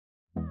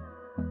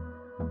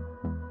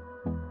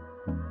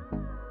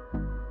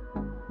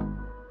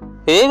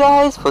Hey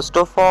guys, first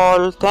of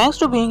all, thanks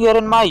to being here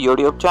in my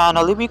YouTube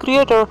channel EB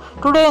Creator.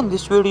 Today in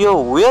this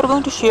video, we are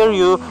going to share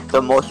you the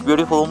most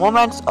beautiful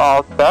moments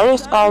of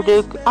Baris,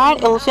 Arduc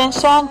and Elcin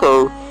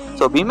Sangu.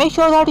 So be make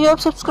sure that you have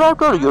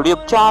subscribed to our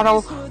YouTube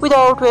channel.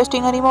 Without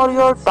wasting any more of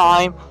your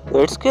time,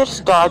 let's get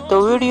start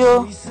the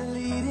video.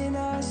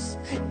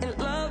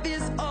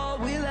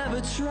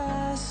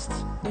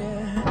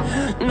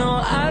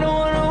 No, I don't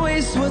wanna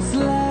waste what's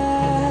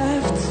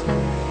left.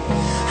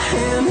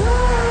 And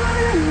on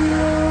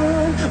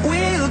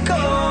we'll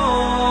go,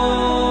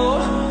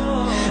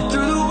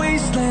 through the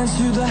wastelands,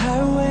 through the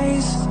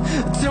highways,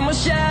 till my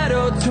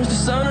shadow turns to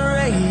sun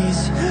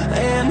rays.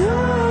 And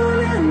on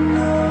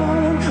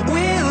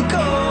we'll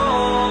go,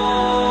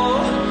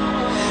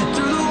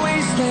 through the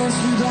wastelands,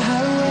 through the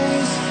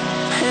highways,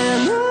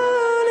 and on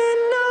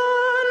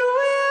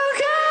we'll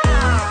go.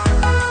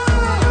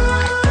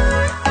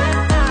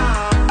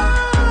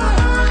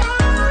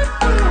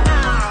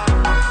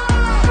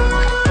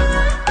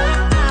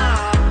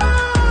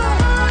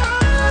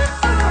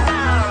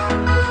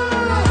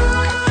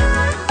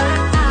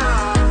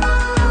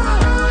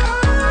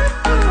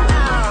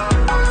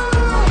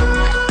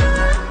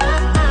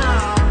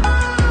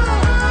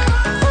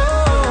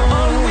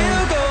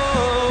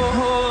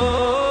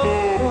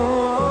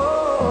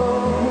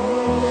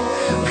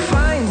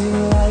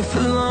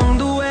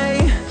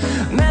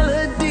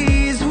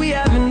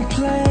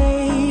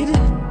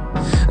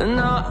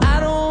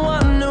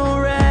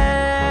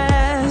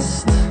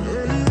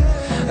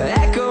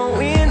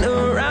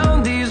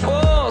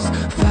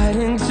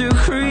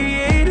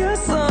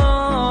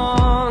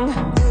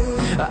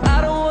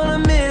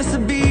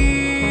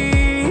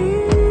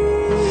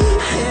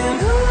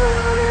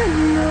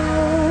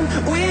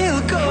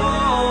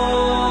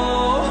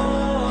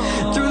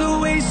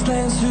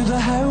 Through the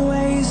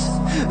highways,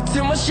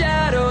 till my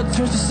shadow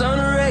turns to sun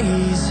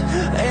rays.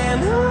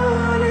 And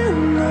on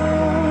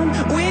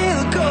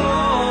we'll go,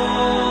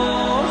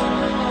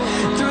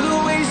 through the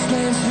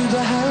wastelands, through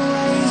the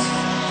highways,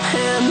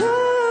 and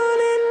on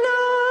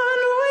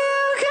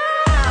we'll go.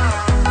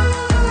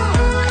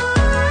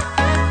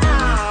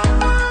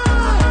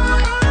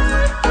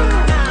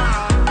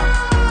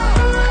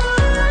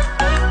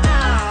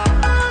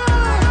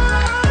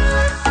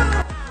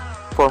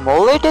 For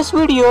more latest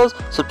videos,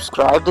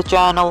 subscribe the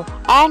channel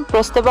and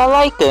press the bell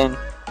icon.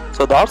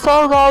 So that's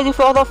all guys. If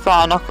you are a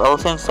fan of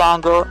Elcin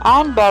Sangu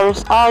and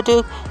Baris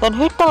Arduc, then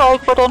hit the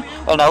like button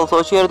and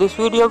also share this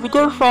video with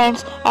your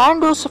friends,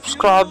 and do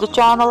subscribe the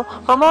channel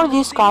for more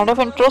these kind of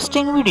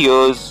interesting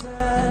videos.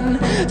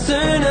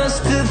 Turn us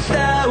to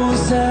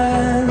thousands.